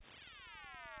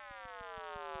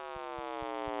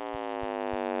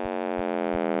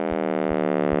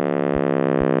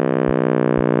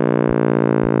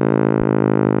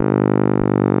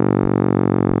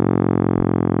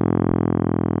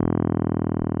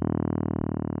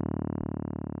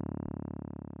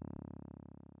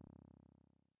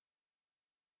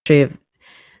history of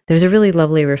there's a really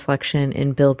lovely reflection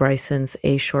in Bill Bryson's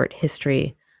A Short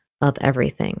History of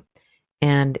Everything,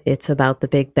 and it's about the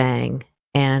Big Bang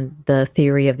and the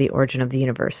theory of the origin of the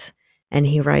universe. And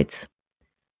he writes,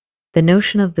 the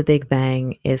notion of the Big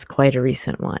Bang is quite a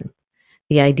recent one.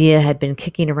 The idea had been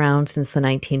kicking around since the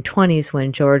 1920s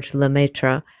when Georges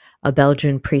Lemaitre, a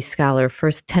Belgian pre-scholar,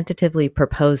 first tentatively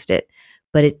proposed it,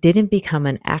 but it didn't become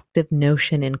an active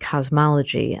notion in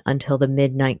cosmology until the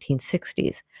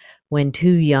mid-1960s, when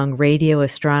two young radio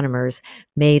astronomers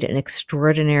made an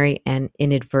extraordinary and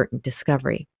inadvertent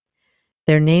discovery.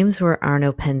 Their names were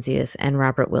Arno Penzias and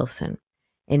Robert Wilson.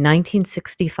 In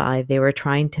 1965, they were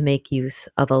trying to make use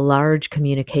of a large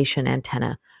communication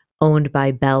antenna owned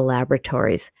by Bell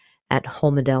Laboratories at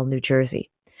Holmdel, New Jersey.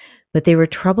 But they were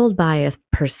troubled by a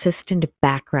persistent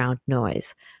background noise,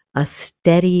 a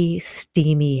steady,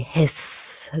 steamy hiss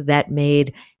that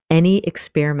made any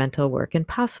experimental work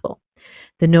impossible.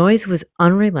 The noise was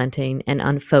unrelenting and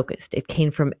unfocused. It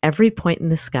came from every point in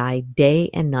the sky, day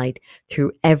and night,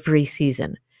 through every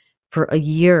season. For a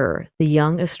year, the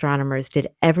young astronomers did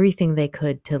everything they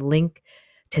could to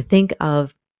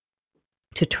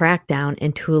track down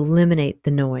and to eliminate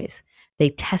the noise.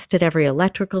 They tested every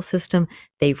electrical system,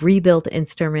 they rebuilt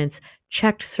instruments,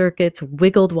 checked circuits,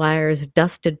 wiggled wires,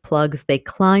 dusted plugs. They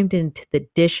climbed into the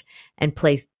dish and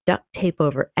placed duct tape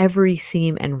over every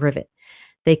seam and rivet.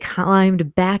 They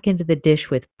climbed back into the dish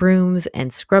with brooms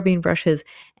and scrubbing brushes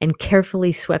and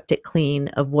carefully swept it clean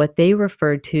of what they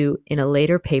referred to in a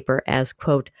later paper as,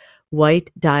 quote, white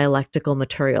dialectical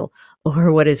material,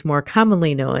 or what is more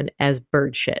commonly known as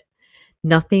bird shit.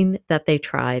 Nothing that they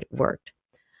tried worked.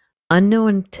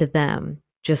 Unknown to them,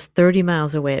 just 30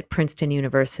 miles away at Princeton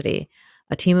University,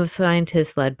 a team of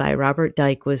scientists led by Robert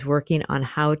Dike was working on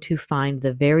how to find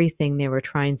the very thing they were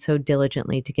trying so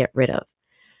diligently to get rid of.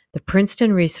 The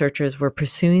Princeton researchers were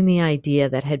pursuing the idea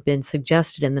that had been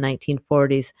suggested in the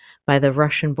 1940s by the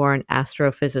Russian-born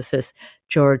astrophysicist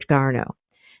George Garneau,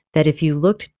 that if you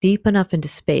looked deep enough into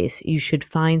space, you should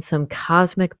find some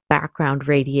cosmic background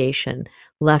radiation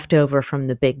left over from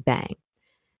the Big Bang.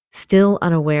 Still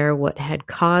unaware what had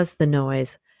caused the noise,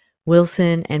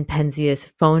 Wilson and Penzias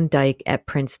phoned Dike at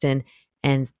Princeton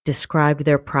and described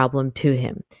their problem to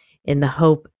him in the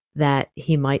hope that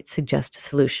he might suggest a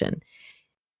solution.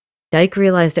 Dike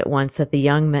realized at once that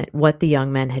what the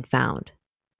young men had found.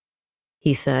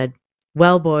 He said,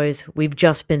 well, boys, we've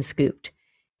just been scooped.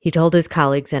 He told his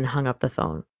colleagues and hung up the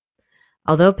phone.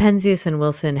 Although Penzias and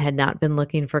Wilson had not been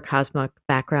looking for cosmic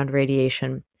background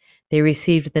radiation, they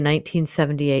received the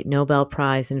 1978 Nobel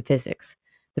Prize in Physics.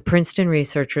 The Princeton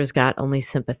researchers got only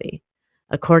sympathy.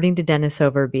 According to Dennis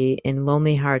Overby in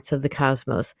Lonely Hearts of the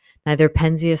Cosmos, neither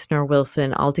Penzias nor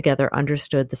Wilson altogether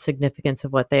understood the significance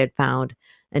of what they had found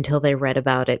until they read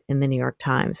about it in the New York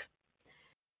Times.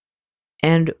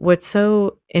 And what's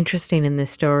so interesting in this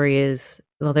story is,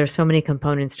 well, there's so many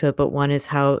components to it, but one is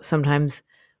how sometimes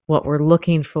what we're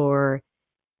looking for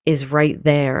is right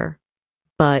there,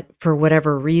 but for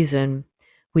whatever reason,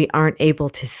 we aren't able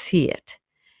to see it.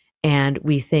 And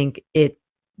we think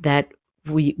that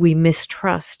we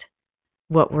mistrust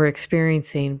what we're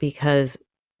experiencing because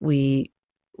we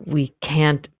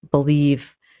can't believe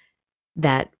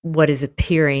that what is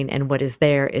appearing and what is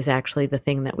there is actually the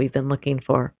thing that we've been looking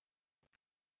for.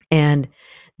 And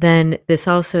then this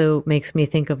also makes me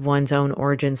think of one's own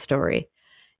origin story.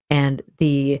 And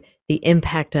the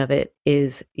impact of it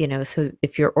is, so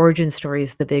if your origin story is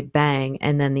the Big Bang,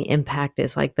 and then the impact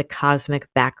is like the cosmic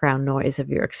background noise of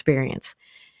your experience.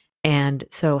 And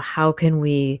so how can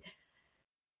we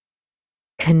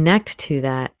connect to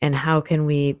that, and how can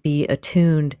we be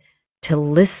attuned to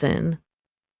listen,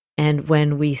 and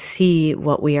when we see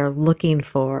what we are looking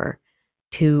for,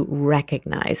 to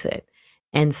recognize it.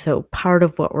 And so part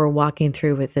of what we're walking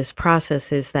through with this process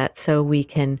is that so we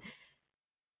can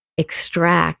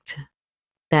extract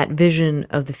that vision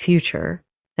of the future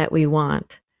that we want,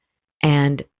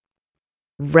 and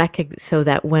so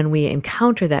that when we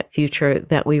encounter that future,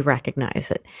 that we recognize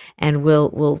it, and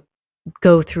we'll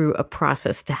go through a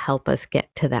process to help us get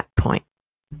to that point.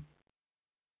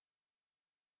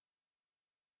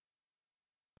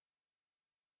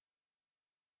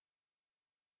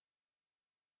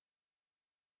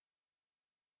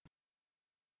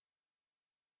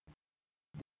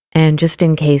 And just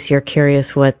in case you're curious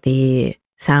what the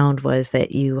sound was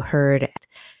that you heard,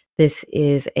 this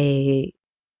is a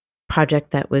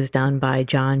project that was done by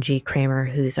John G. Kramer,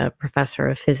 who's a professor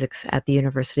of physics at the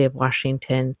University of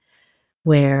Washington,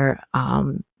 where,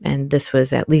 and this was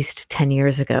at least 10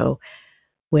 years ago,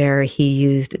 where he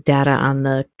used data on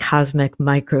the cosmic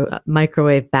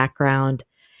microwave background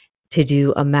to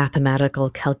do a mathematical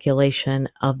calculation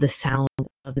of the sound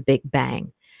of the Big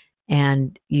Bang.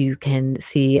 And you can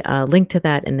see a link to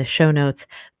that in the show notes,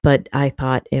 but I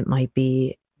thought it might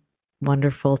be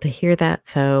wonderful to hear that.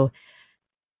 So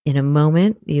in a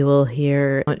moment, you will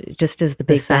hear, just as the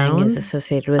Big Bang is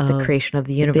associated with the creation of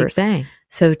the universe,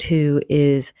 so too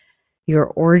is your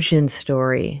origin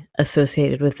story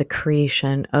associated with the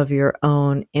creation of your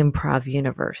own improv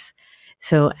universe.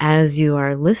 So as you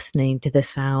are listening to the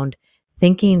sound,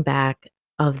 thinking back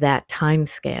of that time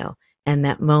scale and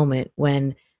that moment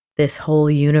when this whole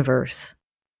universe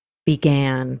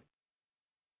began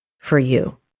for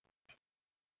you.